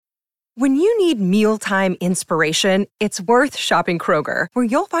When you need mealtime inspiration, it's worth shopping Kroger, where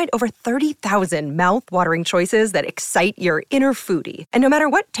you'll find over 30,000 mouth-watering choices that excite your inner foodie. And no matter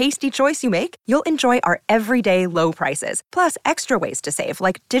what tasty choice you make, you'll enjoy our everyday low prices, plus extra ways to save,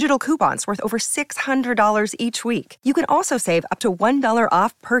 like digital coupons worth over $600 each week. You can also save up to $1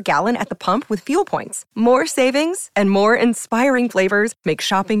 off per gallon at the pump with fuel points. More savings and more inspiring flavors make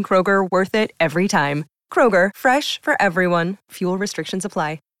shopping Kroger worth it every time. Kroger, fresh for everyone. Fuel restrictions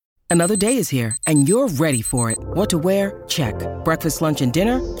apply. Another day is here, and you're ready for it. What to wear? Check. Breakfast, lunch, and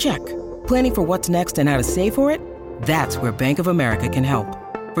dinner? Check. Planning for what's next and how to save for it? That's where Bank of America can help.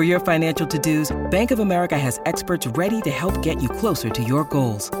 For your financial to-dos, Bank of America has experts ready to help get you closer to your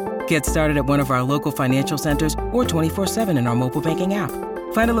goals. Get started at one of our local financial centers or 24/7 in our mobile banking app.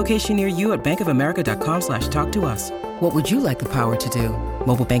 Find a location near you at bankofamerica.com/talktous. What would you like the power to do?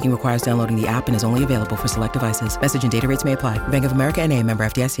 Mobile banking requires downloading the app and is only available for select devices. Message and data rates may apply. Bank of America N.A., member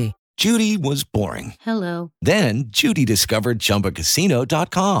FDIC. Judy was boring. Hello. Then Judy discovered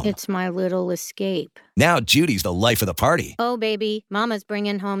ChumbaCasino.com. It's my little escape. Now Judy's the life of the party. Oh, baby, mama's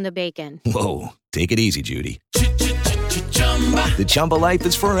bringing home the bacon. Whoa, take it easy, Judy. The Chumba life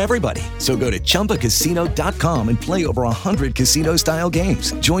is for everybody. So go to ChumbaCasino.com and play over 100 casino-style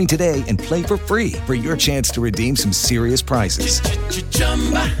games. Join today and play for free for your chance to redeem some serious prizes.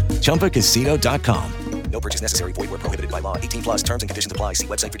 ChumbaCasino.com. No purchase necessary. Void where prohibited by law. 18 plus terms and conditions apply. See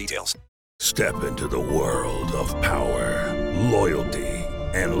website for details. Step into the world of power, loyalty,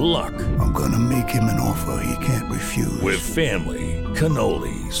 and luck. I'm going to make him an offer he can't refuse. With family,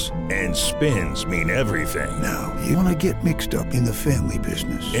 cannolis, and spins mean everything. Now, you want to get mixed up in the family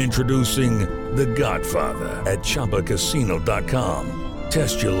business. Introducing The Godfather at ChumbaCasino.com.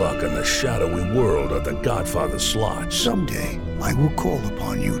 Test your luck in the shadowy world of The Godfather slot. Someday, I will call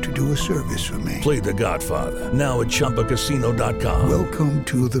upon you to do a service for me. Play The Godfather, now at ChumbaCasino.com. Welcome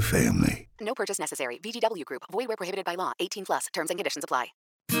to the family. No purchase necessary. VGW Group. Void where prohibited by law. 18 plus. Terms and conditions apply.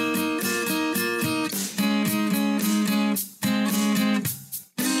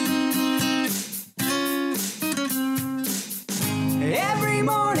 Every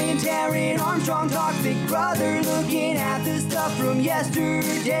morning, Darren Armstrong talks Big Brother, looking at the stuff from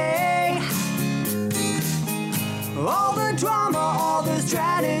yesterday. All the drama, all the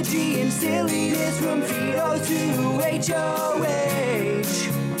strategy and silliness from Fritos to HOH.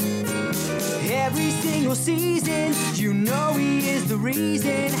 Every single season, you know he is the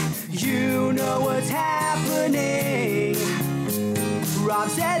reason. You know what's happening. Rob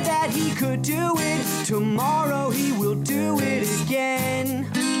said that he could do it. Tomorrow he will do it again.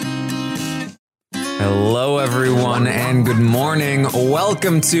 Hello, everyone, and good morning.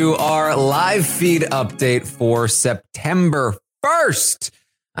 Welcome to our live feed update for September 1st.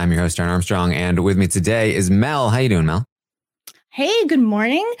 I'm your host, Darren Armstrong, and with me today is Mel. How you doing, Mel? Hey, good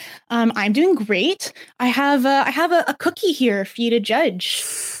morning. I'm doing great. I have a cookie here for you to judge.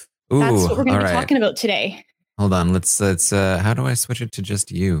 Ooh, that's what we're going to be right. talking about today. Hold on. Let's. How do I switch it to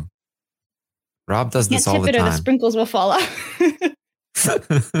just you? Rob does this all the time. Or the sprinkles will fall off.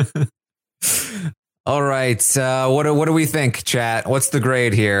 All right. What do we think, chat? What's the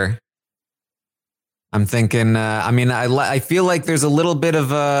grade here? I'm thinking. I feel like there's a little bit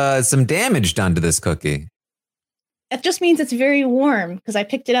of some damage done to this cookie. It just means it's very warm because I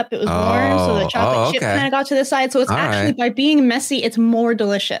picked it up. It was warm, so the chocolate chip kind of got to the side. So it's actually, by being messy, it's more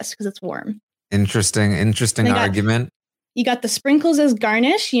delicious because it's warm. Interesting argument. You got the sprinkles as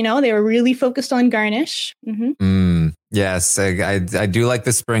garnish. You know, they were really focused on garnish. Mm-hmm. Yes, I do like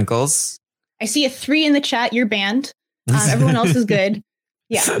the sprinkles. I see a 3 in the chat. You're banned. Everyone else is good.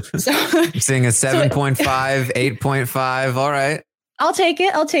 Yeah. So I'm seeing a 7.5, 8.5. All right. I'll take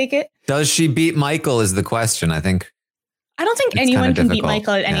it. Does she beat Michael is the question, I think. I don't think anyone can beat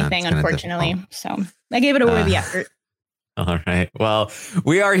Michael at anything, unfortunately. So I gave it a worthy effort. All right. Well,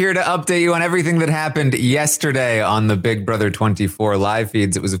 we are here to update you on everything that happened yesterday on the Big Brother 24 live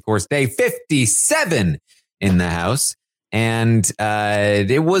feeds. It was, of course, day 57 in the house. And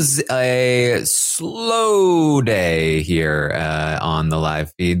it was a slow day here on the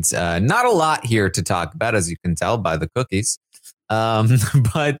live feeds. Not a lot here to talk about, as you can tell by the cookies.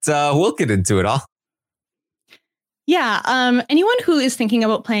 But we'll get into it all. Yeah. Anyone who is thinking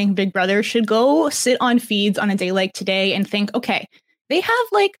about playing Big Brother should go sit on feeds on a day like today and think, okay, they have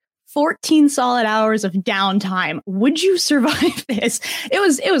like 14 solid hours of downtime. Would you survive this?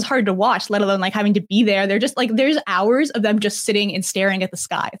 It was hard to watch, let alone like having to be there. They're just like, there's hours of them just sitting and staring at the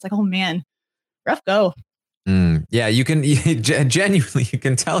sky. It's like, oh man, rough go. Yeah, you can genuinely, you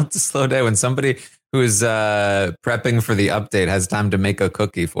can tell it's a slow day when somebody who is prepping for the update has time to make a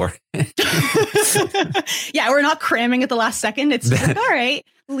cookie for it. Yeah, we're not cramming at the last second. It's like, all right,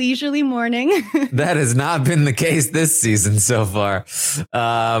 leisurely morning. That has not been the case this season so far.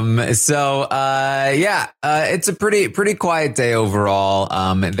 It's a pretty quiet day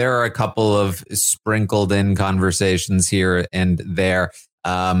overall. There are a couple of sprinkled in conversations here and there.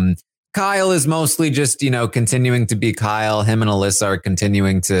 Kyle is mostly just, continuing to be Kyle. Him and Alyssa are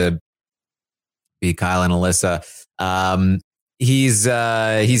continuing to be Kyle and Alyssa. He's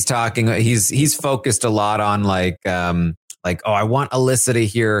talking, he's focused a lot on I want Alyssa to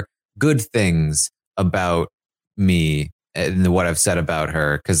hear good things about me and what I've said about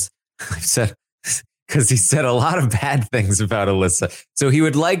her. Because he said a lot of bad things about Alyssa. So he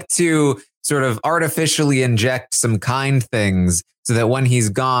would like to sort of artificially inject some kind things so that when he's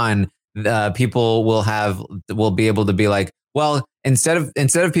gone, people will be able to be like, well, instead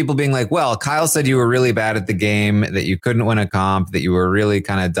of people being like, well, Kyle said you were really bad at the game, that you couldn't win a comp, that you were really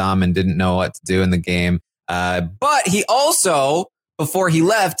kind of dumb and didn't know what to do in the game. But he also, before he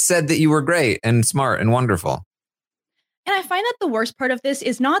left, said that you were great and smart and wonderful. And I find that the worst part of this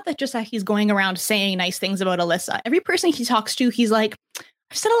is not that just that he's going around saying nice things about Alyssa. Every person he talks to, he's like,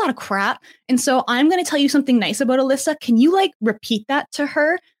 I've said a lot of crap. And so I'm going to tell you something nice about Alyssa. Can you repeat that to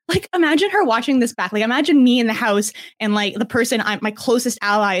her? Imagine her watching this back. Imagine me in the house and the person my closest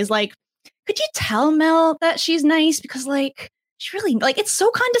ally is like, could you tell Mel that she's nice? Because she really it's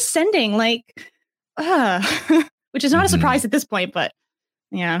so condescending. Which is not a surprise at this point, but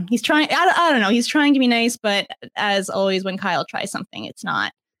yeah, he's trying. I don't know. He's trying to be nice, but as always, when Kyle tries something, it's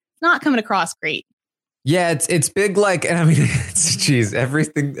not coming across great. Yeah, it's big. And I mean,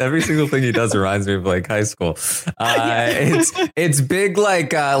 every single thing he does reminds me of high school. It's big,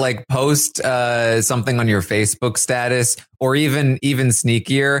 post something on your Facebook status, or even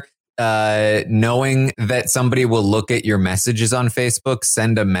sneakier, knowing that somebody will look at your messages on Facebook,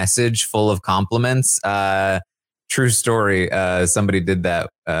 send a message full of compliments. True story. Somebody did that,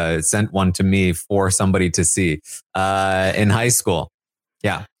 sent one to me for somebody to see in high school.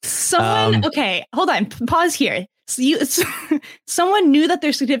 Yeah. Someone, okay, hold on. Pause here. So someone knew that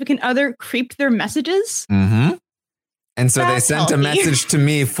their significant other creeped their messages. Mm-hmm. And so That's they sent healthy. a message to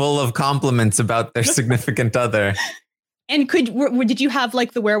me full of compliments about their significant other. And did you have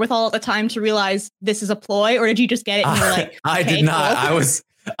the wherewithal at the time to realize this is a ploy, or did you just get it and you were like, I okay, did not. cool.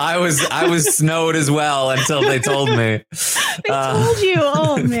 I was snowed as well until they told me. They told you.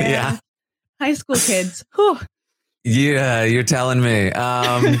 Oh man. Yeah. High school kids. Whew. Yeah, you're telling me.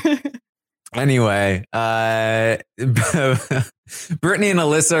 Anyway, Brittany and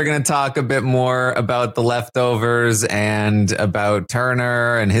Alyssa are going to talk a bit more about the leftovers and about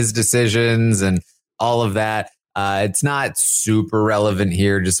Turner and his decisions and all of that. It's not super relevant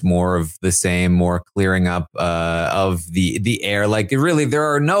here, just more of the same, more clearing up of the air.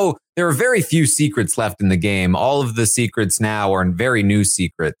 There are very few secrets left in the game. All of the secrets now are very new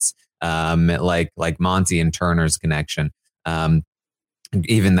secrets. Like Monty and Turner's connection.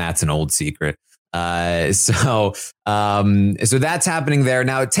 Even that's an old secret. So that's happening there.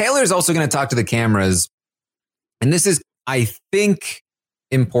 Now, Taylor's also going to talk to the cameras. And this is, I think,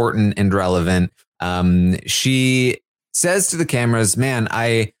 important and relevant. She says to the cameras, man,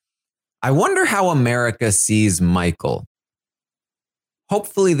 I wonder how America sees Michael.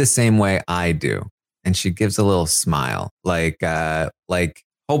 Hopefully the same way I do. And she gives a little smile,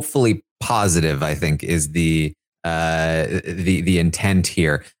 hopefully positive, I think, is the intent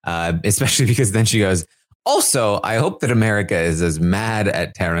here, especially because then she goes, also, I hope that America is as mad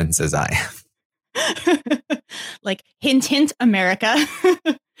at Terrence as I am. Hint, hint, America.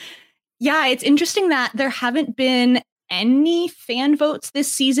 Yeah, it's interesting that there haven't been any fan votes this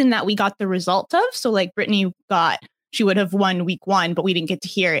season that we got the result of. So Brittany she would have won week 1, but we didn't get to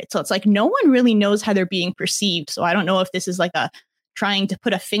hear it. So it's no one really knows how they're being perceived. So I don't know if this is trying to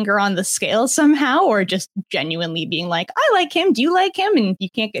put a finger on the scale somehow, or just genuinely being I like him. Do you like him? And you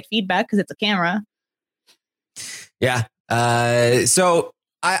can't get feedback because it's a camera. Yeah. So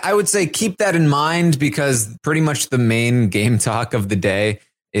I would say keep that in mind, because pretty much the main game talk of the day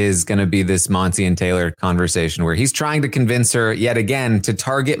is going to be this Monty and Taylor conversation where he's trying to convince her yet again to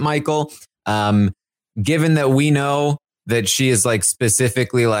target Michael. Given that we know that she is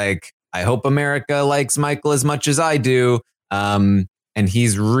specifically I hope America likes Michael as much as I do. And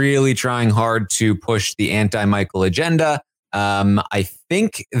he's really trying hard to push the anti-Michael agenda. I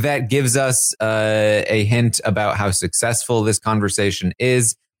think that gives us a hint about how successful this conversation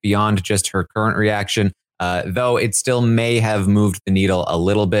is beyond just her current reaction, though it still may have moved the needle a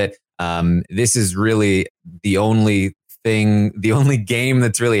little bit. This is really the only game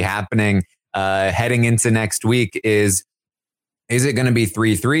that's really happening heading into next week. Is it going to be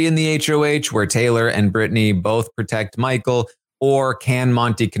 3-3 in the HOH where Taylor and Brittany both protect Michael? Or can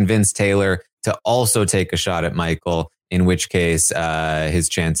Monty convince Taylor to also take a shot at Michael, in which case his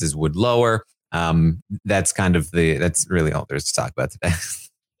chances would lower? That's really all there's to talk about today.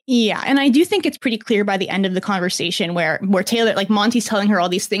 Yeah, and I do think it's pretty clear by the end of the conversation where Taylor, like Monty's telling her all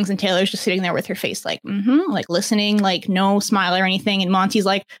these things and Taylor's just sitting there with her face like, like listening, like no smile or anything. And Monty's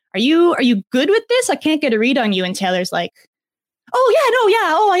like, are you good with this? I can't get a read on you. And Taylor's like,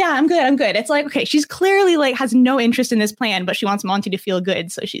 I'm good. It's like, okay, she's clearly like has no interest in this plan, but she wants Monty to feel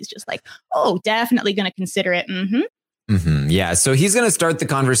good. So she's just like, oh, definitely going to consider it. Yeah. So he's going to start the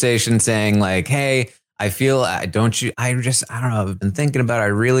conversation saying like, hey, I don't know. I've been thinking about it. I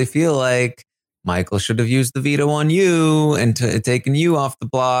really feel like Michael should have used the veto on you and taken you off the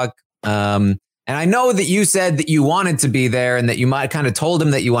block. And I know that you said that you wanted to be there and that you might kind of told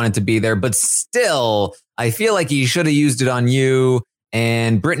him that you wanted to be there, but still, I feel like he should have used it on you,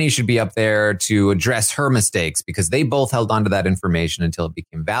 and Brittany should be up there to address her mistakes because they both held on to that information until it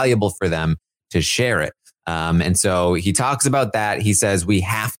became valuable for them to share it. And so he talks about that. He says, we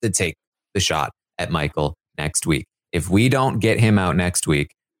have to take the shot at Michael next week. If we don't get him out next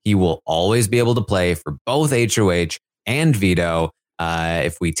week, he will always be able to play for both HOH and veto.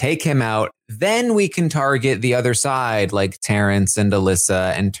 If we take him out, then we can target the other side like Terrence and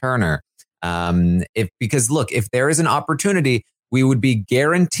Alyssa and Turner. Because if there is an opportunity, we would be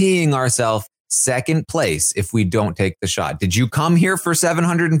guaranteeing ourselves second place if we don't take the shot. Did you come here for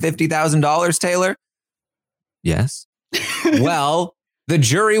 $750,000, Taylor? Yes. Well, the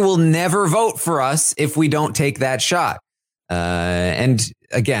jury will never vote for us if we don't take that shot. And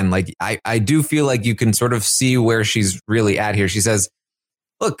again, like I do feel like you can sort of see where she's really at here. She says,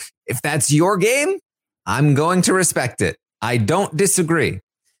 look, if that's your game, I'm going to respect it. I don't disagree.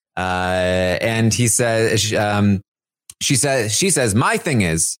 And he says, she says, my thing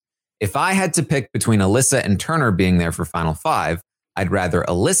is, if I had to pick between Alyssa and Turner being there for Final Five, I'd rather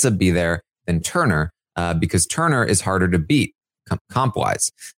Alyssa be there than Turner, because Turner is harder to beat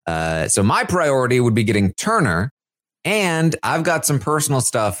comp-wise. So my priority would be getting Turner, and I've got some personal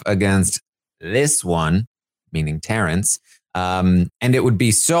stuff against this one, meaning Terrence, and it would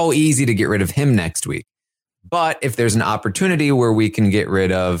be so easy to get rid of him next week. But if there's an opportunity where we can get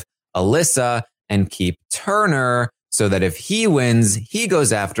rid of Alyssa and keep Turner so that if he wins, he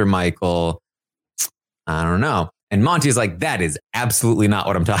goes after Michael, I don't know. And Monty's like, that is absolutely not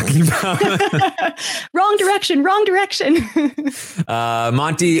what I'm talking about. Wrong direction.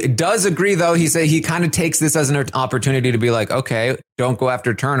 Monty does agree, though. He kind of takes this as an opportunity to be like, okay, don't go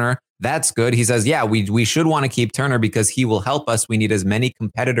after Turner. That's good. He says, yeah, we should want to keep Turner because he will help us. We need as many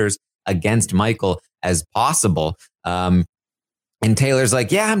competitors against Michael as possible. And Taylor's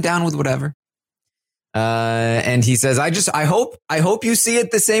like, yeah, I'm down with whatever. And he says, I hope you see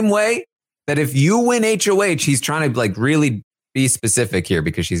it the same way. That if you win HOH, he's trying to like really be specific here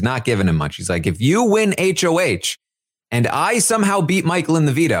because she's not giving him much. He's like, if you win HOH and I somehow beat Michael in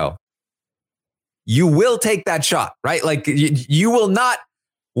the veto, you will take that shot, right? Like you will not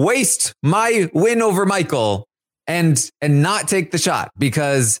waste my win over Michael and not take the shot,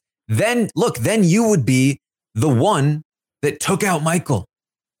 because then you would be the one that took out Michael.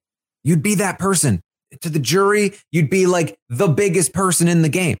 You'd be that person to the jury. You'd be like the biggest person in the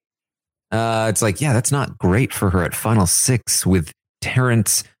game. It's like, yeah, that's not great for her at Final Six with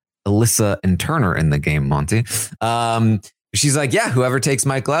Terrence, Alyssa, and Turner in the game, Monty. She's like, yeah, whoever takes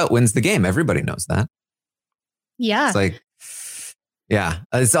Michael out wins the game. Everybody knows that. Yeah. It's like, yeah,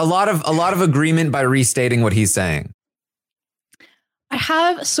 it's a lot of agreement by restating what he's saying. I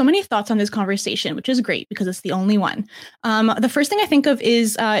have so many thoughts on this conversation, which is great because it's the only one. The first thing I think of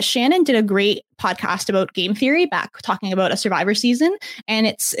is Shannon did a great podcast about game theory back talking about a Survivor season. And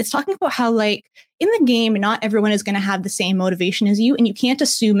it's talking about how like in the game, not everyone is going to have the same motivation as you, and you can't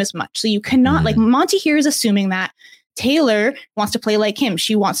assume as much. So you cannot like Monty here is assuming that Taylor wants to play like him.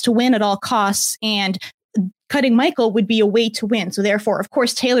 She wants to win at all costs, and cutting Michael would be a way to win. So therefore, of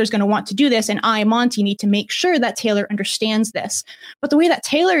course, Taylor's going to want to do this. And I, Monty, need to make sure that Taylor understands this. But the way that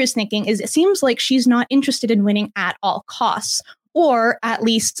Taylor is thinking is it seems like she's not interested in winning at all costs, or at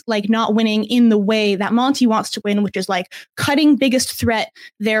least like not winning in the way that Monty wants to win, which is like cutting biggest threat.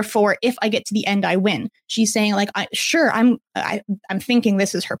 Therefore, if I get to the end, I win. She's saying like, I'm thinking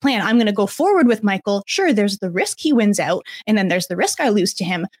this is her plan. I'm going to go forward with Michael. Sure, there's the risk he wins out, and then there's the risk I lose to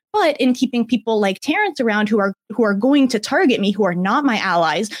him. But in keeping people like Terrence around who are going to target me, who are not my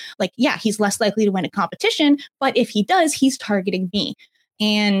allies, like, yeah, he's less likely to win a competition. But if he does, he's targeting me.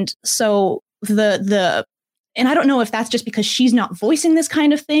 And so and I don't know if that's just because she's not voicing this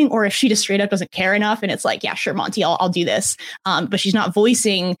kind of thing, or if she just straight up doesn't care enough. And it's like, yeah, sure, Monty, I'll do this. But she's not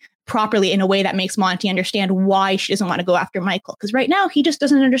voicing properly in a way that makes Monty understand why she doesn't want to go after Michael. Because right now he just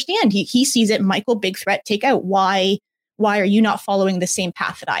doesn't understand. He sees it, Michael, big threat, take out. Why are you not following the same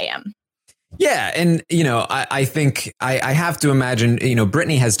path that I am? Yeah. And, I think I have to imagine,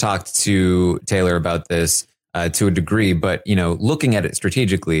 Brittany has talked to Taylor about this to a degree, but, looking at it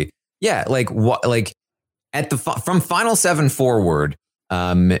strategically, yeah, from Final 7 forward,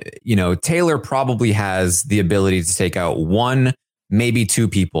 Taylor probably has the ability to take out 1, maybe 2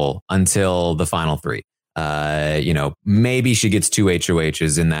 people until the final 3. Maybe she gets 2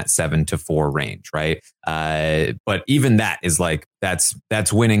 HOHs in that 7 to 4 range, right? But even that is like, that's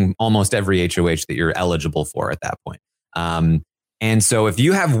winning almost every HOH that you're eligible for at that point. And so if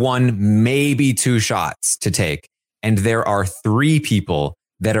you have 1, maybe 2 shots to take, and there are 3 people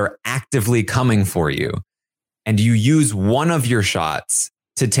that are actively coming for you, and you use one of your shots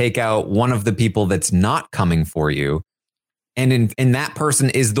to take out one of the people that's not coming for you, and that person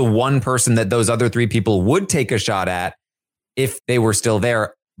is the one person that those other 3 people would take a shot at if they were still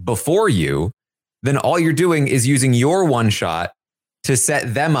there before you, then all you're doing is using your 1 shot to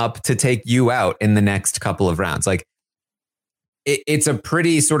set them up to take you out in the next couple of rounds. Like, it's a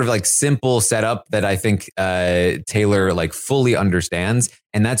pretty sort of like simple setup that I think Taylor like fully understands.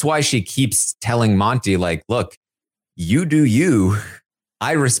 And that's why she keeps telling Monty, like, look, you do you.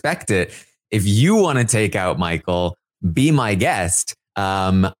 I respect it. If you want to take out Michael, be my guest.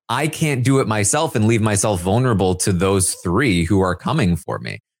 I can't do it myself and leave myself vulnerable to those 3 who are coming for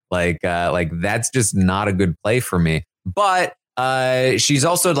me. Like that's just not a good play for me. But she's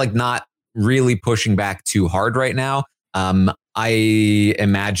also like not really pushing back too hard right now. I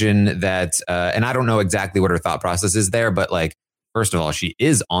imagine that, and I don't know exactly what her thought process is there, but like, first of all, she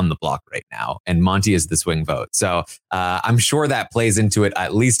is on the block right now and Monty is the swing vote. So I'm sure that plays into it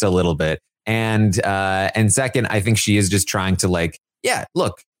at least a little bit. And second, I think she is just trying to like, yeah,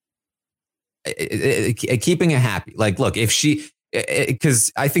 look, keeping it happy. Like, look, if she,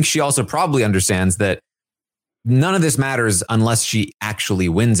 because I think she also probably understands that none of this matters unless she actually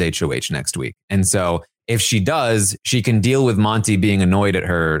wins HOH next week. And so if she does, she can deal with Monty being annoyed at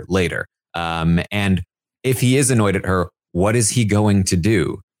her later. And if he is annoyed at her, what is he going to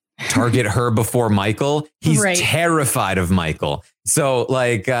do? Target her before Michael? He's terrified of Michael. So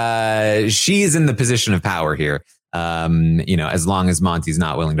like, she's in the position of power here. As long as Monty's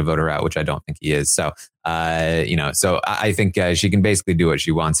not willing to vote her out, which I don't think he is. So, so I think she can basically do what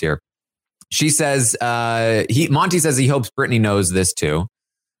she wants here. She says, Monty says he hopes Brittany knows this too.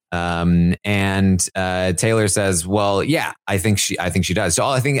 And Taylor says, well, yeah, I think she does. So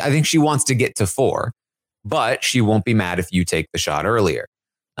I think she wants to get to 4, but she won't be mad if you take the shot earlier.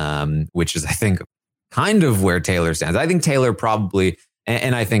 Which is, I think, kind of where Taylor stands. I think Taylor probably,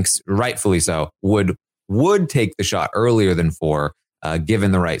 and I think rightfully so, would take the shot earlier than 4,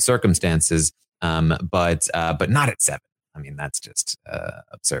 given the right circumstances. But not at 7. I mean, that's just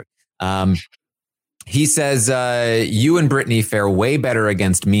absurd. He says, you and Brittany fare way better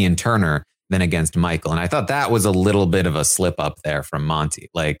against me and Turner than against Michael. And I thought that was a little bit of a slip up there from Monty.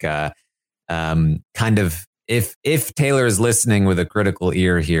 Like, kind of, if Taylor is listening with a critical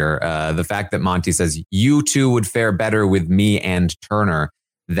ear here, the fact that Monty says you 2 would fare better with me and Turner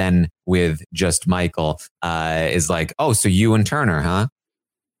than with just Michael is like, oh, so you and Turner, huh?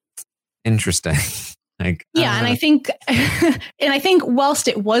 Interesting. Like, yeah, and I think whilst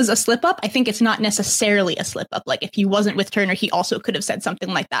it was a slip up, I think it's not necessarily a slip up. Like if he wasn't with Turner, he also could have said something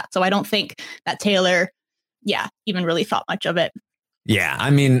like that. So I don't think that Taylor, even really thought much of it. Yeah, I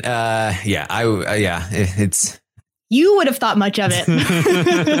mean, it's. You would have thought much of it.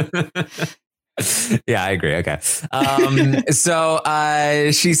 Yeah, I agree. Okay. So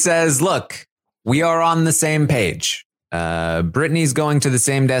she says, look, we are on the same page. Brittany's going to the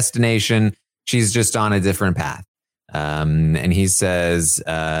same destination. She's just on a different path. And he says,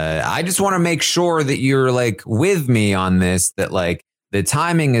 I just want to make sure that you're like with me on this, that like the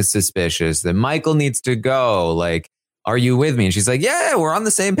timing is suspicious, that Michael needs to go. Like, are you with me? And she's like, yeah, we're on the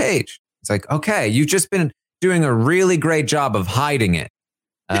same page. It's like, okay, you've just been doing a really great job of hiding it.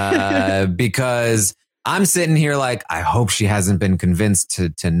 Because I'm sitting here like, I hope she hasn't been convinced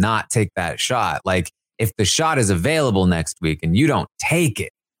to not take that shot. Like, if the shot is available next week and you don't take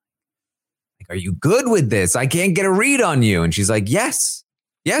it, like, are you good with this? I can't get a read on you. And she's like, yes,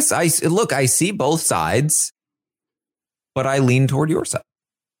 I see both sides, but I lean toward your side.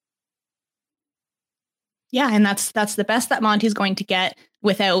 Yeah, and that's the best that Monty's going to get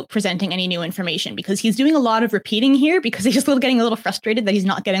without presenting any new information, because he's doing a lot of repeating here because he's just getting a little frustrated that he's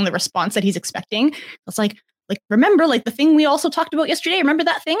not getting the response that he's expecting. It's like, remember, like the thing we also talked about yesterday, remember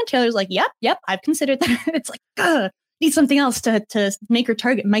that thing? And Taylor's like, yep, I've considered that. It's like, need something else to make her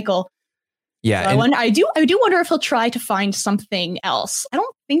target Michael. Yeah. So I do wonder if he'll try to find something else. I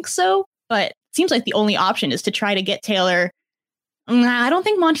don't think so, but it seems like the only option is to try to get Taylor. I don't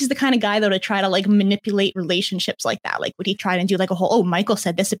think Monty's the kind of guy, though, to try to like manipulate relationships like that. Like, would he try to do like a whole, oh, Michael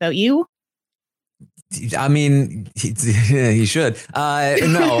said this about you? I mean, he should.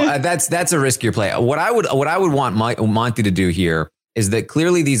 No, that's a riskier play. What I would want Monty to do here is that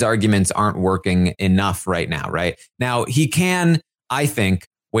clearly these arguments aren't working enough right now. Right now, he can, I think,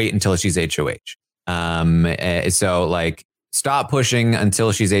 wait until she's HOH. So like, stop pushing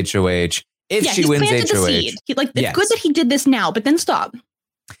until she's HOH. If she wins HOH, it's good that he did this now, but then stop.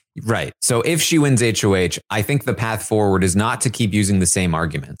 Right. So if she wins HOH, I think the path forward is not to keep using the same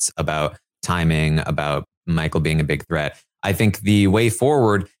arguments about timing, about Michael being a big threat. I think the way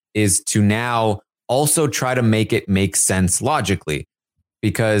forward is to now also try to make it make sense logically,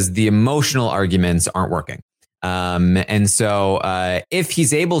 because the emotional arguments aren't working. And so if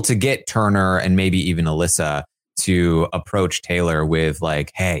he's able to get Turner and maybe even Alyssa to approach Taylor with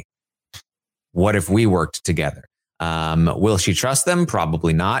like, hey, what if we worked together? Will she trust them?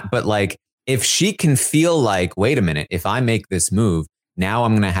 Probably not. But like, if she can feel like, wait a minute, if I make this move, now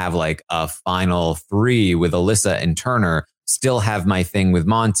I'm going to have like a final 3 with Alyssa and Turner, still have my thing with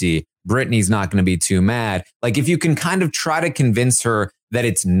Monty. Brittany's not going to be too mad. Like, if you can kind of try to convince her that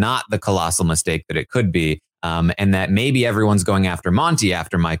it's not the colossal mistake that it could be, and that maybe everyone's going after Monty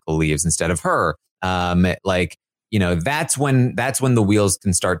after Michael leaves instead of her. Like, you know, that's when the wheels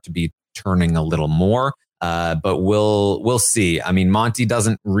can start to be turning a little more. But we'll see. I mean, Monty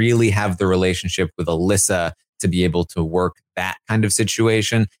doesn't really have the relationship with Alyssa to be able to work that kind of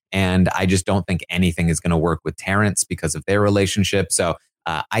situation. And I just don't think anything is going to work with Terrence because of their relationship. So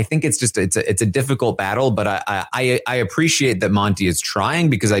I think it's a difficult battle, but I appreciate that Monty is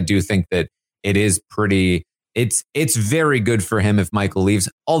trying, because I do think that it is it's very good for him if Michael leaves.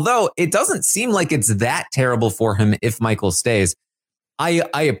 Although it doesn't seem like it's that terrible for him if Michael stays. I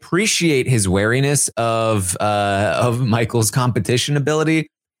appreciate his wariness of Michael's competition ability,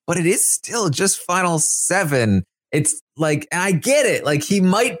 but it is still just Final 7. It's like, and I get it. Like, he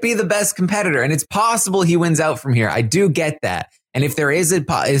might be the best competitor, and it's possible he wins out from here. I do get that. And if there is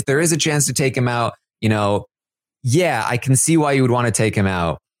a chance to take him out, you know, yeah, I can see why you would want to take him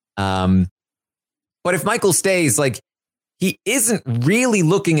out. But if Michael stays, like, he isn't really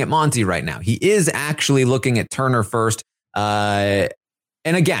looking at Monty right now. He is actually looking at Turner first.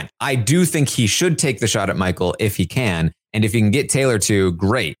 And again, I do think he should take the shot at Michael if he can. And if he can get Taylor to,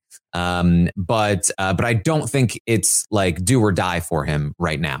 great. But I don't think it's like do or die for him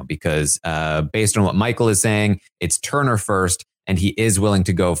right now, because based on what Michael is saying, it's Turner first, and he is willing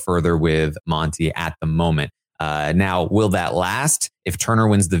to go further with Monty at the moment. Now, will that last? If Turner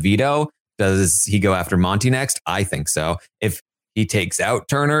wins the veto, does he go after Monty next? I think so. If he takes out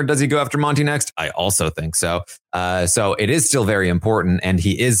Turner, does he go after Monty next? I also think so. So it is still very important, and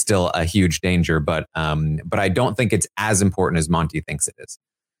he is still a huge danger, but I don't think it's as important as Monty thinks it is.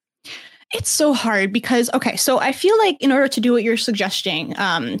 It's so hard because, okay, so I feel like in order to do what you're suggesting,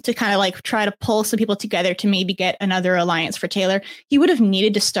 to kind of like try to pull some people together to maybe get another alliance for Taylor, he would have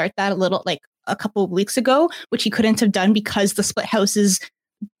needed to start that a couple of weeks ago, which he couldn't have done because the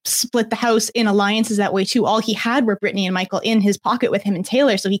split the house in alliances that way too. All he had were Brittany and Michael in his pocket with him and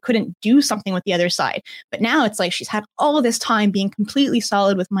Taylor, so he couldn't do something with the other side. But now it's like she's had all of this time being completely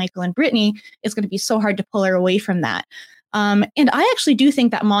solid with Michael and Brittany. It's going to be so hard to pull her away from that. And I actually do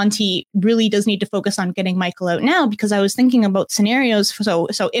think that Monty really does need to focus on getting Michael out now, because I was thinking about scenarios. So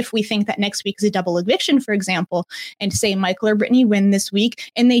if we think that next week is a double eviction, for example, and say Michael or Brittany win this week,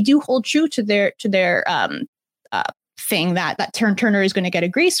 and they do hold true to their thing that Turner is going to get a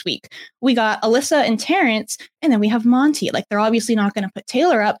grace week. We got Alyssa and Terrence, and then we have Monty. Like, they're obviously not going to put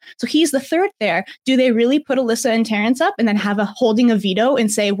Taylor up, so he's the third there. Do they really put Alyssa and Terrence up and then have holding a veto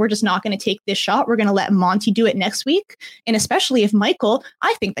and say, we're just not going to take this shot, we're going to let Monty do it next week? And especially if Michael,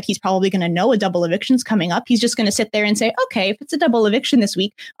 I think that he's probably going to know a double eviction's coming up. He's just going to sit there and say, okay, if it's a double eviction this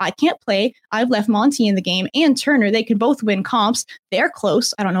week, I can't play. I've left Monty in the game and Turner. They can both win comps. They're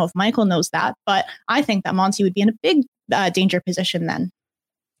close. I don't know if Michael knows that, but I think that Monty would be in a big danger position then.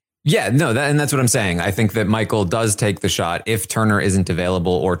 Yeah, no, and that's what I'm saying. I think that Michael does take the shot if Turner isn't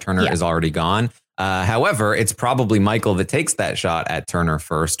available or Turner is already gone. However, it's probably Michael that takes that shot at Turner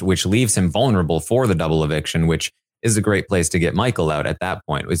first, which leaves him vulnerable for the double eviction, which is a great place to get Michael out at that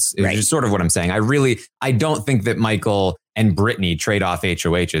point. It's just sort of what I'm saying. I don't think that Michael and Brittany trade off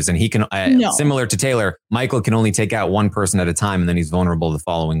HOHs, and he can, similar to Taylor, Michael can only take out one person at a time, and then he's vulnerable the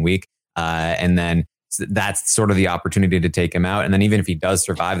following week. And then that's sort of the opportunity to take him out. And then even if he does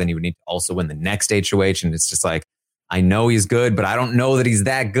survive, then he would need to also win the next HOH. And it's just like, I know he's good, but I don't know that he's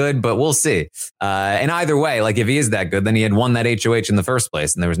that good, but we'll see. And either way, like if he is that good, then he had won that HOH in the first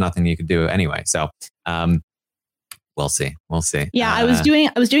place and there was nothing you could do anyway. So, we'll see. Yeah, I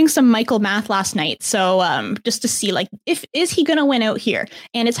was doing some Michael math last night. So just to see like, is he going to win out here?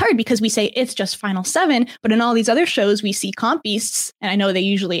 And it's hard because we say it's just final 7, but in all these other shows we see comp beasts, and I know they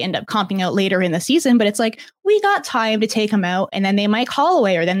usually end up comping out later in the season, but it's like, we got time to take him out, and then they Mike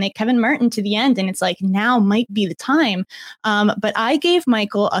Holloway or then they Kevin Martin to the end. And it's like, now might be the time. But I gave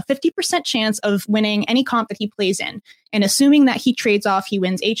Michael a 50% chance of winning any comp that he plays in. And assuming that he trades off, he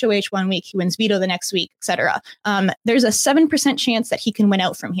wins HOH one week, he wins veto the next week, etc. There's a 7% chance that he can win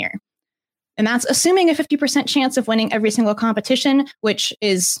out from here. And that's assuming a 50% chance of winning every single competition, which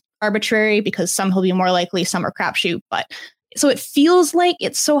is arbitrary because some he'll be more likely, some are crapshoot. But so it feels like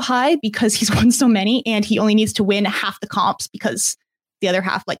it's so high because he's won so many and he only needs to win half the comps because the other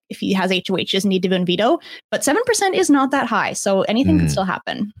half, like if he has HOH, doesn't need to win veto. But 7% is not that high. So anything can still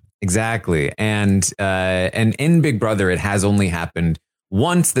happen. Exactly. And in Big Brother, it has only happened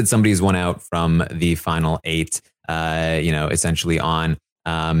once that somebody's won out from the final 8, essentially on.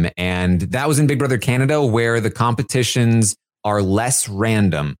 And that was in Big Brother Canada, where the competitions are less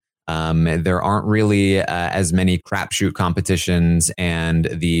random. There aren't really as many crapshoot competitions, and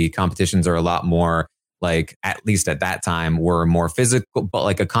the competitions are a lot more like, at least at that time, were more physical, but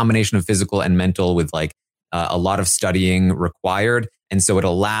like a combination of physical and mental with like a lot of studying required. And so it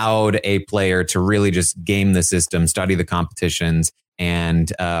allowed a player to really just game the system, study the competitions,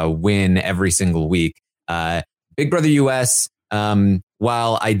 and win every single week. Big Brother US,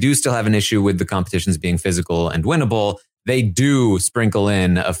 while I do still have an issue with the competitions being physical and winnable, they do sprinkle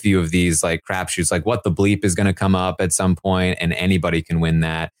in a few of these like crapshoots, like what the bleep is going to come up at some point and anybody can win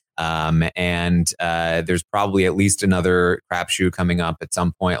that. And there's probably at least another crapshoot coming up at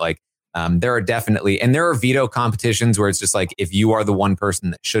some point. Like there are definitely, and there are veto competitions where it's just like, if you are the one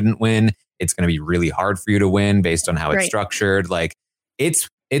person that shouldn't win, it's going to be really hard for you to win based on how it's structured. Like it's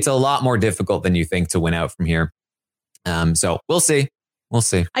a lot more difficult than you think to win out from here. So we'll see. We'll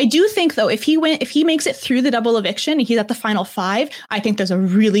see. I do think, though, if he makes it through the double eviction and he's at the final 5, I think there's a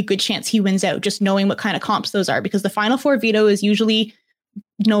really good chance he wins out, just knowing what kind of comps those are, because the final 4 veto is usually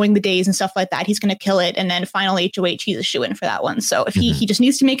knowing the days and stuff like that. He's going to kill it. And then final HOH, he's a shoo-in for that one. So if he just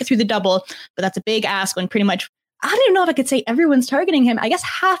needs to make it through the double, but that's a big ask when pretty much, I don't even know if I could say everyone's targeting him. I guess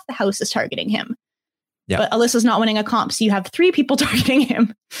half the house is targeting him. Yeah. But Alyssa's not winning a comp, so you have 3 people targeting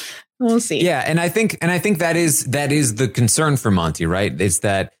him. We'll see. Yeah, and I think that is the concern for Monty, right? Is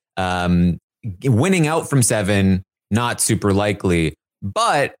that winning out from 7, not super likely,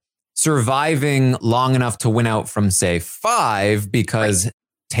 but surviving long enough to win out from, say, 5, because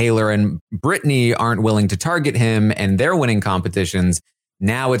Taylor and Brittany aren't willing to target him and they're winning competitions.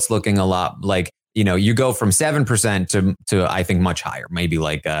 Now it's looking a lot like, you know, you go from 7% to I think much higher, maybe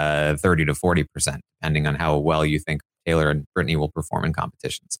like 30 to 40%, depending on how well you think Taylor and Brittany will perform in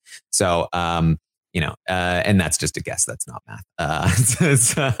competitions. So, and that's just a guess. That's not math.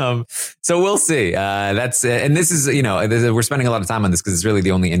 So we'll see. That's it. And this is, we're spending a lot of time on this because it's really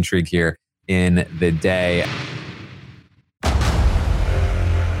the only intrigue here in the day.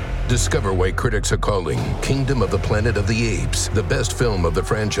 Discover why critics are calling Kingdom of the Planet of the Apes the best film of the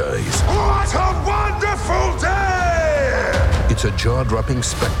franchise. What a wonderful day! It's a jaw-dropping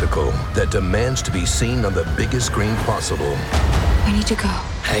spectacle that demands to be seen on the biggest screen possible. We need to go.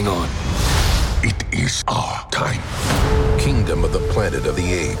 Hang on. It is our time. Kingdom of the Planet of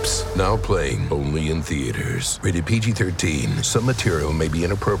the Apes. Now playing only in theaters. Rated PG-13. Some material may be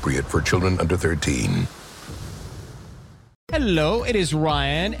inappropriate for children under 13. Hello, it is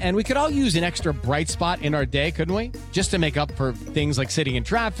Ryan, and we could all use an extra bright spot in our day, couldn't we? Just to make up for things like sitting in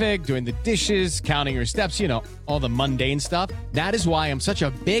traffic, doing the dishes, counting your steps, all the mundane stuff. That is why I'm such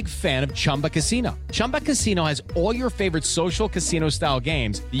a big fan of Chumba Casino. Chumba Casino has all your favorite social casino-style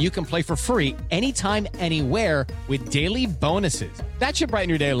games that you can play for free anytime, anywhere with daily bonuses. That should brighten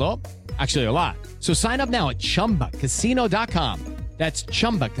your day a little. Actually, a lot. So sign up now at ChumbaCasino.com. That's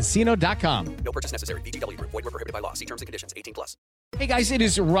ChumbaCasino.com. No purchase necessary. VGW Group. Void where prohibited by law. See terms and conditions. 18+. Hey guys, it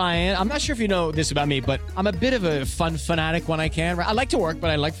is Ryan. I'm not sure if you know this about me, but I'm a bit of a fun fanatic when I can. I like to work, but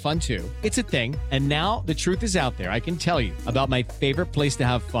I like fun too. It's a thing. And now the truth is out there. I can tell you about my favorite place to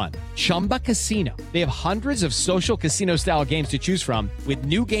have fun. Chumba Casino. They have hundreds of social casino style games to choose from with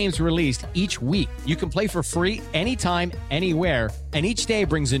new games released each week. You can play for free anytime, anywhere. And each day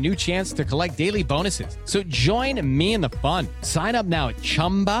brings a new chance to collect daily bonuses. So join me in the fun. Sign up now at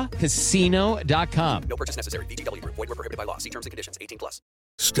ChumbaCasino.com. No purchase necessary. VGW Group. Void where prohibited by law. See terms and conditions. 18+.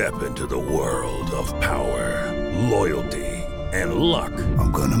 Step into the world of power, loyalty, and luck.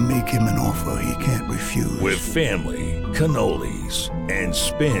 I'm gonna make him an offer he can't refuse. With family, cannolis, and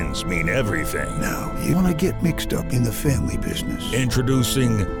spins mean everything. Now, you wanna get mixed up in the family business.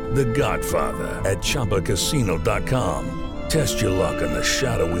 Introducing The Godfather at ChumbaCasino.com. Test your luck in the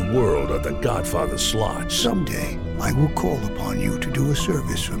shadowy world of The Godfather slot. Someday, I will call upon you to do a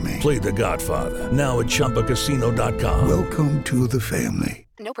service for me. Play The Godfather now at ChumbaCasino.com. Welcome to the family.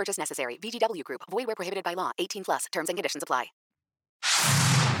 No purchase necessary. VGW Group. Void where prohibited by law. 18+. Terms and conditions apply.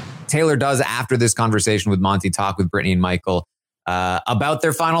 Taylor does, after this conversation with Monty, talk with Brittany and Michael about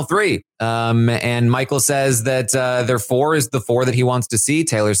their final three. And Michael says that their 4 is the 4 that he wants to see.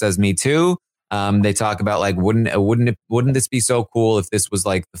 Taylor says, me too. They talk about like, wouldn't this be so cool if this was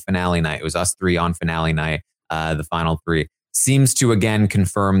like the finale night? It was us 3 on finale night. The final 3 seems to again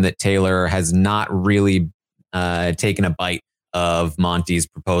confirm that Taylor has not really taken a bite of Monty's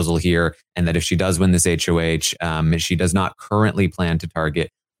proposal here, and that if she does win this HOH, she does not currently plan to target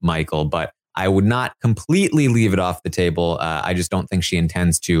Michael. But I would not completely leave it off the table. I just don't think she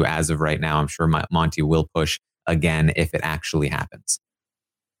intends to as of right now. I'm sure Monty will push again if it actually happens.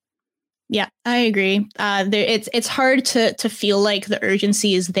 Yeah, I agree. It's hard to feel like the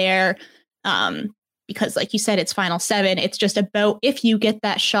urgency is there because, like you said, it's final 7. It's just about if you get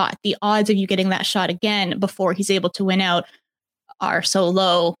that shot, the odds of you getting that shot again before he's able to win out are so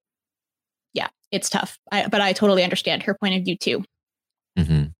low. Yeah, it's tough. But I totally understand her point of view too.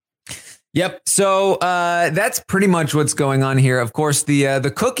 Mm-hmm. Yep. So that's pretty much what's going on here. Of course,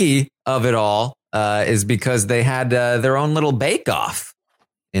 the cookie of it all is because they had their own little bake-off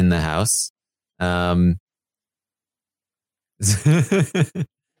in the house. How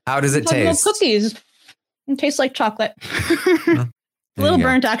does it taste? Cookies. It tastes like chocolate. A little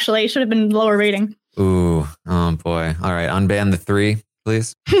burnt, actually. It should have been lower rating. Ooh, oh boy. All right, unban the 3,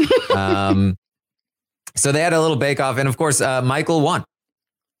 please. So they had a little bake-off, and of course, Michael won.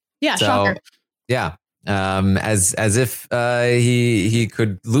 Yeah, so, shocker. Yeah, as if he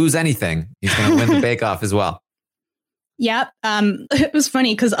could lose anything, he's going to win the bake-off as well. Yeah, it was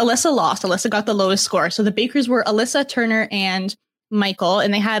funny because Alyssa lost. Alyssa got the lowest score. So the bakers were Alyssa, Turner, and Michael,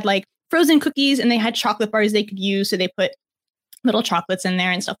 and they had like frozen cookies and they had chocolate bars they could use. So they put little chocolates in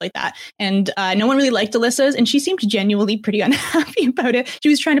there and stuff like that. And no one really liked Alyssa's, and she seemed genuinely pretty unhappy about it. She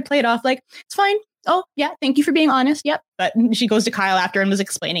was trying to play it off like, it's fine. Oh, yeah, thank you for being honest. Yep. But she goes to Kyle after and was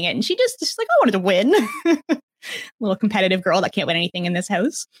explaining it. And she just like, I wanted to win. Little competitive girl that can't win anything in this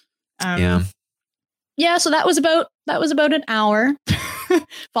house. Yeah, so that was about an hour.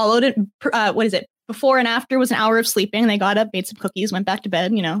 Followed it. What is it? Before and after was an hour of sleeping. They got up, made some cookies, went back to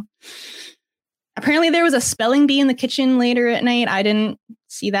bed. You know. Apparently there was a spelling bee in the kitchen later at night. I didn't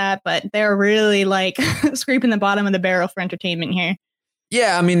see that, but they're really like scraping the bottom of the barrel for entertainment here.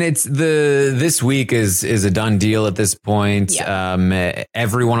 Yeah, I mean, it's this week is a done deal at this point. Yeah.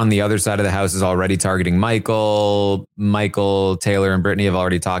 Everyone on the other side of the house is already targeting Michael. Michael, Taylor, and Brittany have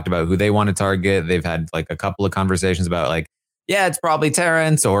already talked about who they want to target. They've had like a couple of conversations about like, yeah, it's probably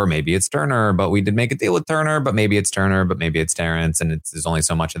Terrence, or maybe it's Turner, but we did make a deal with Turner, but maybe it's Turner, but maybe it's Terrence, and there's only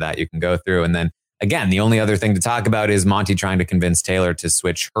so much of that you can go through. And then again, the only other thing to talk about is Monty trying to convince Taylor to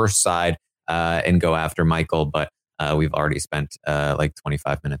switch her side and go after Michael, but we've already spent like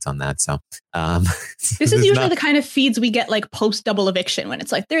 25 minutes on that. So this is usually the kind of feeds we get like post double eviction when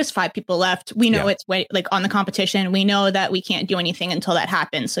it's like there's 5 people left. We know it's like on the competition. We know that we can't do anything until that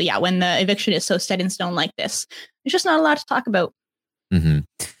happens. So yeah, when the eviction is so set in stone like this, there's just not a lot to talk about. Mm-hmm.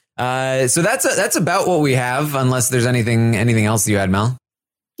 So that's about what we have, unless there's anything else you had, Mel.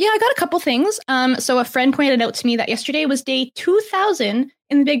 Yeah, I got a couple things. So a friend pointed out to me that yesterday was day 2000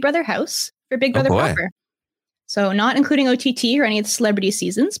 in the Big Brother house for Big Brother proper. So not including OTT or any of the celebrity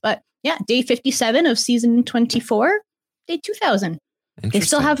seasons, but yeah, day 57 of season 24, day 2000. They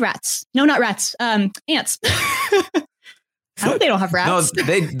still have rats. No, not rats. Ants. I hope they don't have rats. No,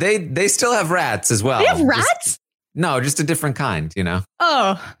 they still have rats as well. They have rats? Just a different kind, you know?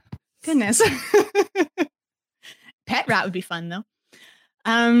 Oh, goodness. Pet rat would be fun though.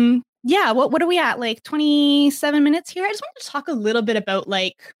 Yeah, what are we at? Like 27 minutes here? I just wanted to talk a little bit about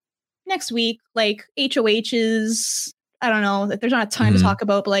like next week, like HOHs. I don't know, that there's not a ton to talk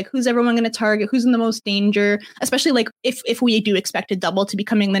about, but like who's everyone going to target? Who's in the most danger? Especially like if we do expect a double to be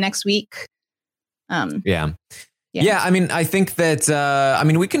coming the next week. Yeah. I mean, I think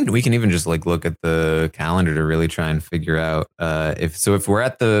that we can even just like look at the calendar to really try and figure out if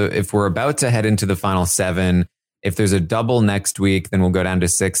we're about to head into the final 7. If there's a double next week, then we'll go down to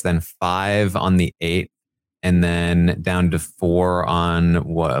 6, then 5 on the 8th, and then down to 4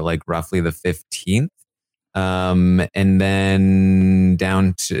 on roughly the 15th. And then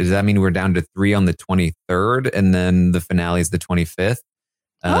does that mean we're down to 3 on the 23rd? And then the finale is the 25th?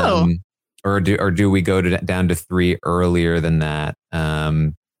 Or do we go down to 3 earlier than that?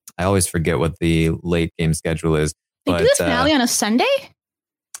 I always forget what the late game schedule is. They do the finale on a Sunday?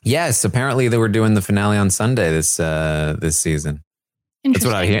 Yes, apparently they were doing the finale on Sunday this season. That's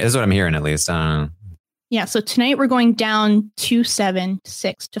what I hear. That's what I'm hearing, at least. I don't know. Yeah, so tonight we're going down to 7,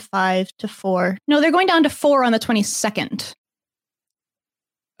 6 to 5 to 4. No, they're going down to 4 on the 22nd.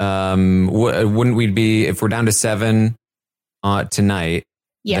 Wouldn't we be, if we're down to 7 tonight,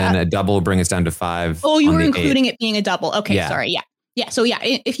 then a double will bring us down to 5. Oh, you were including it being a double. Okay, sorry. Yeah. Yeah, so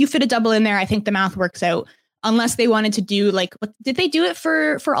if you fit a double in there, I think the math works out. Unless they wanted to do what did they do it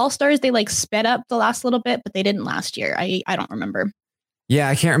for All-Stars? They sped up the last little bit, but they didn't last year. I don't remember. Yeah,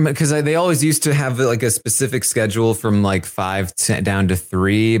 I can't remember because they always used to have a specific schedule from 5 down to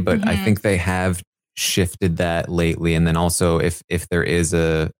 3, but I think they have shifted that lately. And then also if there is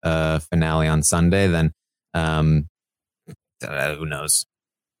a finale on Sunday, then who knows?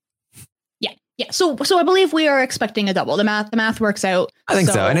 Yeah. So I believe we are expecting a double. The math works out. I think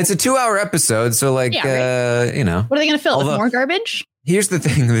so. And it's a 2-hour episode. So right. What are they going to fill with? More garbage? Here's the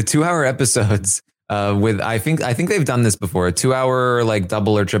thing. The 2-hour episodes I think they've done this before, a 2-hour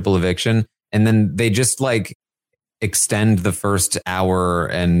double or triple eviction. And then they just extend the first hour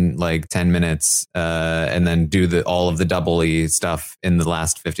and 10 minutes and then do all of the double-y stuff in the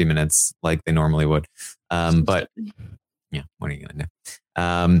last 50 minutes like they normally would. But yeah, what are you going to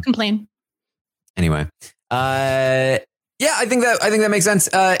do? Complain. Anyway, I think that makes sense.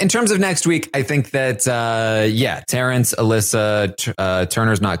 In terms of next week, I think that Terrence, Alyssa,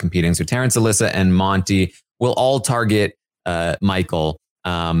 Turner's not competing, so Terrence, Alyssa, and Monty will all target Michael.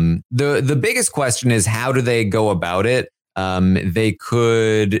 The biggest question is, how do they go about it? They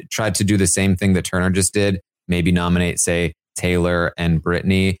could try to do the same thing that Turner just did, maybe nominate, say, Taylor and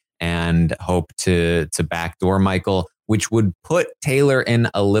Brittany, and hope to backdoor Michael, which would put Taylor in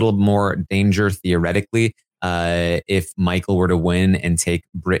a little more danger theoretically. If Michael were to win and take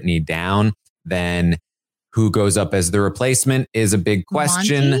Brittany down, then who goes up as the replacement is a big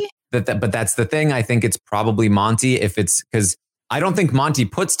question. But that's the thing. I think it's probably Monty, if it's because I don't think Monty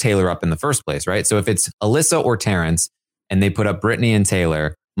puts Taylor up in the first place, right? So if it's Alyssa or Terrence and they put up Brittany and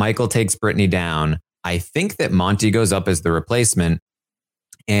Taylor, Michael takes Brittany down, I think that Monty goes up as the replacement.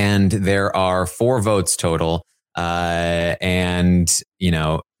 And there are 4 votes total. And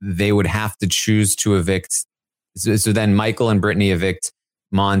they would have to choose to evict. So then Michael and Brittany evict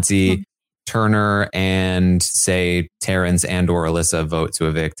Monty, Turner and say Terrence and or Alyssa vote to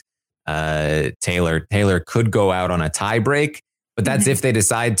evict Taylor. Taylor could go out on a tie break, but that's if they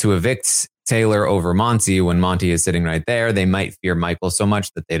decide to evict Taylor over Monty when Monty is sitting right there. They might fear Michael so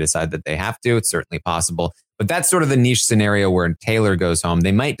much that they decide that they have to. It's certainly possible. But that's sort of the niche scenario where Taylor goes home.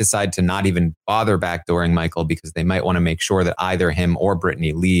 They might decide to not even bother backdooring Michael because they might want to make sure that either him or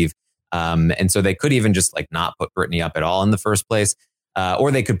Brittany leave. And so they could even just not put Brittany up at all in the first place. Or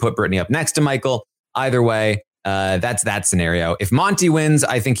they could put Brittany up next to Michael. Either way, that's that scenario. If Monty wins,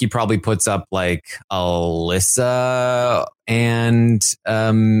 I think he probably puts up Alyssa and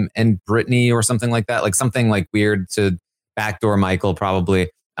Brittany or something like that. Something weird to backdoor Michael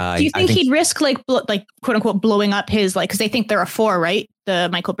probably. Do you think he'd risk quote unquote blowing up his because they think there are 4, right? The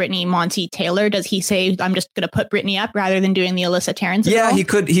Michael, Brittany, Monty, Taylor. Does he say I'm just going to put Brittany up rather than doing the Alyssa, Terrence? Yeah, he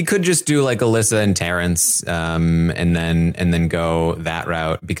could just do Alyssa and Terrence, and then go that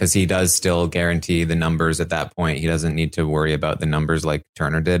route because he does still guarantee the numbers at that point. He doesn't need to worry about the numbers like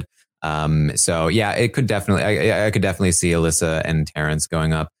Turner did. So yeah, it could definitely. I could definitely see Alyssa and Terrence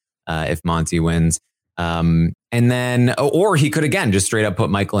going up if Monty wins. And then, or he could again just straight up put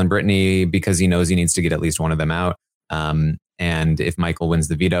Michael and Brittany because he knows he needs to get at least one of them out. And if Michael wins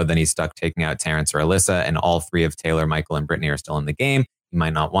the veto, then he's stuck taking out Terrence or Alyssa, and all 3 of Taylor, Michael, and Brittany are still in the game. He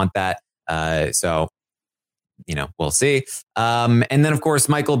might not want that. So, we'll see. And then, of course,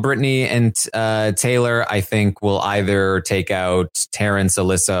 Michael, Brittany, and Taylor, I think, will either take out Terrence,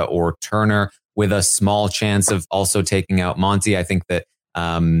 Alyssa, or Turner, with a small chance of also taking out Monty. I think that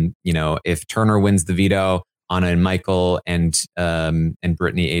if Turner wins the veto on a Michael and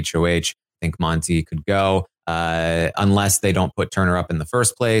Brittany HOH, I think Monty could go, unless they don't put Turner up in the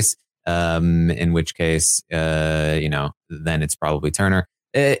first place, in which case, then it's probably Turner.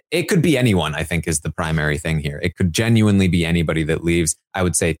 It could be anyone, I think, is the primary thing here. It could genuinely be anybody that leaves. I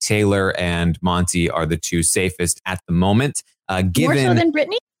would say Taylor and Monty are the 2 safest at the moment. More so than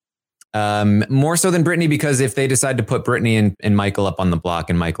Brittany? More so than Brittany, because if they decide to put Brittany and Michael up on the block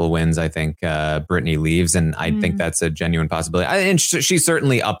and Michael wins, I think Brittany leaves. And I think that's a genuine possibility. And she's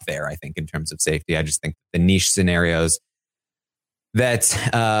certainly up there, I think, in terms of safety. I just think the niche scenarios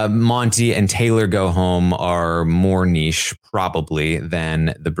that Monty and Taylor go home are more niche, probably,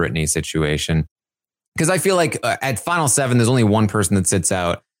 than the Brittany situation. Because I feel like at Final 7, there's only one person that sits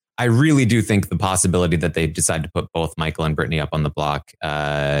out. I really do think the possibility that they decide to put both Michael and Brittany up on the block,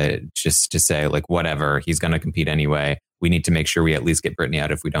 just to say, like, whatever, he's going to compete anyway. We need to make sure we at least get Brittany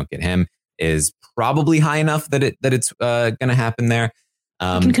out if we don't get him, is probably high enough that it's going to happen there.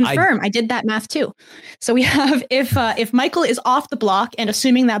 I can confirm. I did that math too. So we have if Michael is off the block, and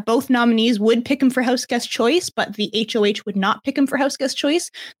assuming that both nominees would pick him for house guest choice, but the HOH would not pick him for house guest choice,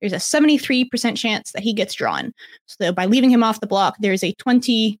 there's a 73% chance that he gets drawn. So by leaving him off the block, there's a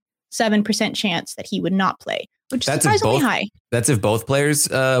 27% chance that he would not play, which is surprisingly high. That's if both players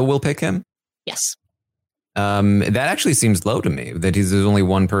will pick him? Yes. That actually seems low to me, that there's only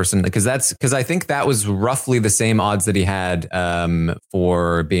one person, because I think that was roughly the same odds that he had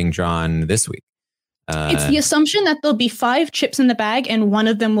for being drawn this week. It's the assumption that there'll be 5 chips in the bag and one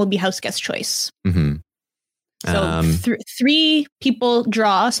of them will be house guest choice. Mm-hmm. So 3 people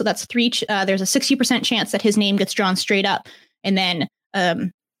draw. So that's 3. There's a 60% chance that his name gets drawn straight up. And then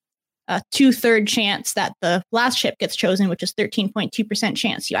a 2/3 chance that the last chip gets chosen, which is 13.2%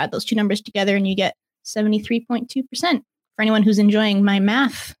 chance. You add those two numbers together and you get 73.2%. For anyone who's enjoying my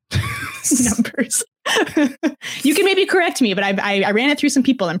math numbers. You can maybe correct me, but I ran it through some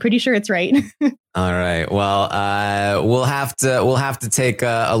people. I'm pretty sure it's right. All right. Well, we'll have to take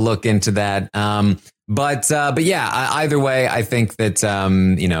a look into that. But yeah, either way, I think that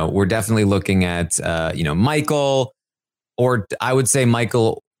we're definitely looking at Michael, or I would say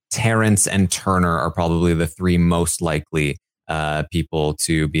Michael, Terrence, and Turner are probably the 3 most likely people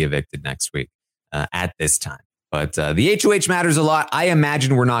to be evicted next week at this time. But the HOH matters a lot. I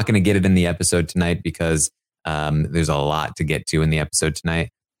imagine we're not going to get it in the episode tonight because there's a lot to get to in the episode tonight.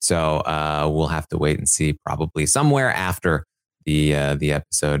 So we'll have to wait and see, probably somewhere after the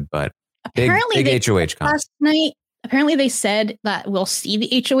episode. But apparently big HOH comp. Last night, apparently they said that we'll see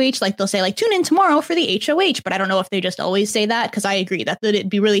the HOH. Like they'll say, like, tune in tomorrow for the HOH. But I don't know if they just always say that, because I agree that it'd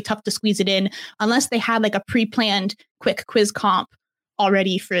be really tough to squeeze it in unless they had like a pre-planned quick quiz comp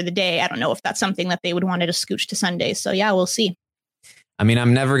already for the day. I don't know if that's something that they would want to just scooch to Sunday. So yeah, we'll see. I mean,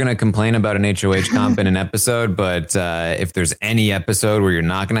 I'm never going to complain about an HOH comp in an episode, but if there's any episode where you're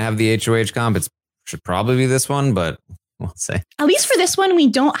not going to have the HOH comp, it should probably be this one, but we'll see. At least for this one, we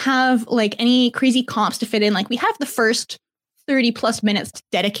don't have like any crazy comps to fit in. Like we have the first 30 plus minutes to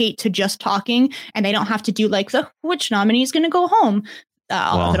dedicate to just talking, and they don't have to do like which nominee is going to go home.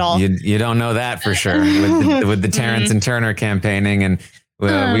 At all. You don't know that for sure with the Terrence and Turner campaigning, and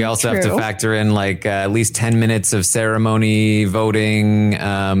we also have to factor in like at least 10 minutes of ceremony voting.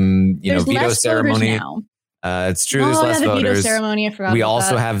 There's veto ceremony. It's true. There's less voters. Veto ceremony. I forgot. We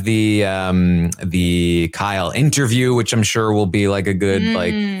also have the Kyle interview, which I'm sure will be like a good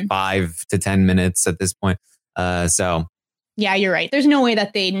like 5 to 10 minutes at this point. So. Yeah, you're right. There's no way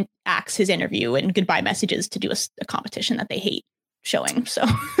that they axe his interview and goodbye messages to do a competition that they hate showing. So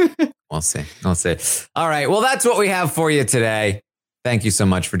we'll see. All right. Well, that's what we have for you today. Thank you so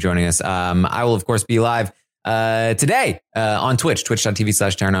much for joining us. I will, of course, be live today on Twitch,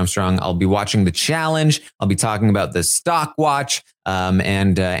 twitch.tv/Taran Armstrong. I'll be watching the challenge. I'll be talking about the stock watch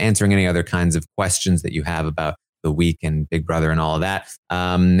and answering any other kinds of questions that you have about the week and Big Brother and all of that.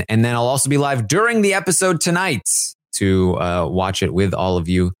 And then I'll also be live during the episode tonight to watch it with all of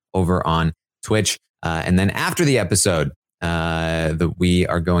you over on Twitch. And then after the episode, that we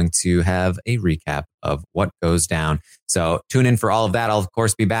are going to have a recap of what goes down. So tune in for all of that. I'll, of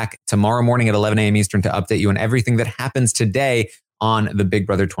course, be back tomorrow morning at 11 a.m. Eastern to update you on everything that happens today on the Big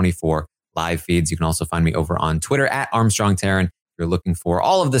Brother 24 live feeds. You can also find me over on Twitter at Armstrong Taran. If you're looking for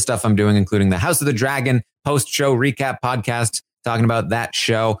all of the stuff I'm doing, including the House of the Dragon post-show recap podcast, talking about that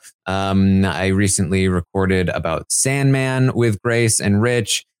show. I recently recorded about Sandman with Grace and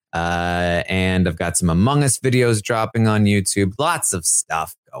Rich. And I've got some Among Us videos dropping on YouTube. Lots of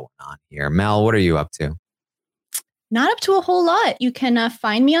stuff going on here. Mel, what are you up to? Not up to a whole lot. You can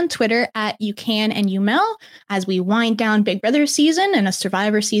find me on Twitter at YouCanAndYouMel as we wind down Big Brother season and a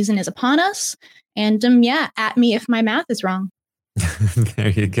Survivor season is upon us. And at me if my math is wrong. There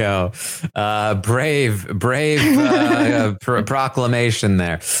you go. Brave proclamation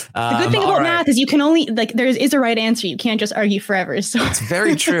there. The good thing about math is you can only there is a right answer. You can't just argue forever. So it's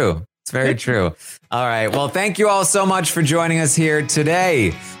very true. It's very true. All right. Well, thank you all so much for joining us here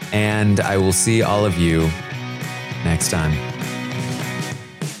today. And I will see all of you next time.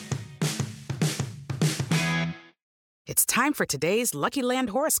 It's time for today's Lucky Land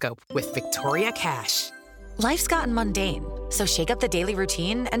horoscope with Victoria Cash. Life's gotten mundane, so shake up the daily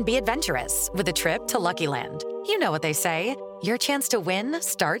routine and be adventurous with a trip to Lucky Land. You know what they say, your chance to win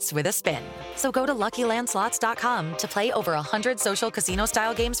starts with a spin. So go to LuckyLandSlots.com to play over 100 social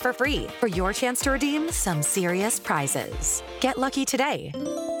casino-style games for free for your chance to redeem some serious prizes. Get lucky today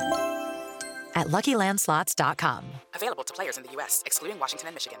at LuckyLandSlots.com. Available to players in the U.S., excluding Washington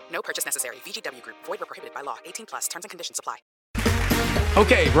and Michigan. No purchase necessary. VGW Group. Void where prohibited by law. 18+. Terms and conditions apply.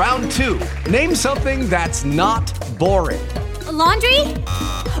 Okay, round two. Name something that's not boring. A laundry?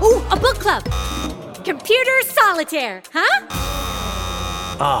 Ooh, a book club. Computer solitaire, huh?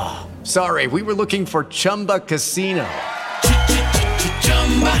 Ah, oh, sorry. We were looking for Chumba Casino.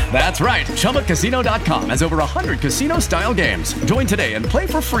 That's right. ChumbaCasino.com has over 100 casino-style games. Join today and play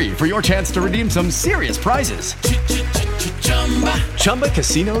for free for your chance to redeem some serious prizes.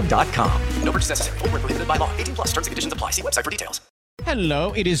 ChumbaCasino.com. No purchase necessary. Void where prohibited by law. 18+. Terms and conditions apply. See website for details.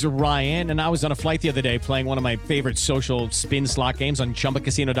 Hello, it is Ryan, and I was on a flight the other day playing one of my favorite social spin slot games on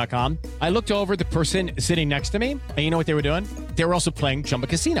ChumbaCasino.com. I looked over at the person sitting next to me, and you know what they were doing? They were also playing Chumba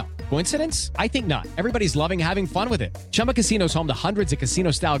Casino. Coincidence? I think not. Everybody's loving having fun with it. Chumba Casino is home to hundreds of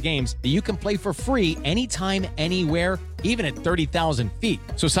casino-style games that you can play for free anytime, anywhere, even at 30,000 feet.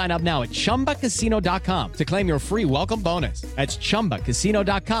 So sign up now at ChumbaCasino.com to claim your free welcome bonus. That's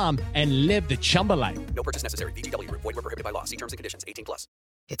ChumbaCasino.com and live the Chumba life. No purchase necessary. VGW Group. Void where prohibited by law. See terms and conditions. 18+.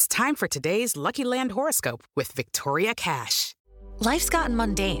 It's time for today's Lucky Land horoscope with Victoria Cash. Life's gotten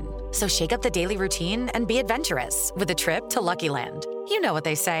mundane, so shake up the daily routine and be adventurous with a trip to Lucky Land. You know what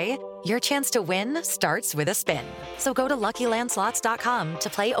they say, your chance to win starts with a spin. So go to LuckyLandSlots.com to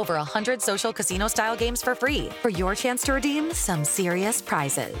play over 100 social casino-style games for free for your chance to redeem some serious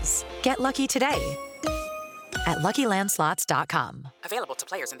prizes. Get lucky today at LuckyLandSlots.com. Available to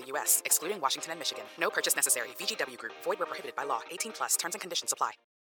players in the U.S., excluding Washington and Michigan. No purchase necessary. VGW Group. Void where prohibited by law. 18+. Terms and conditions apply.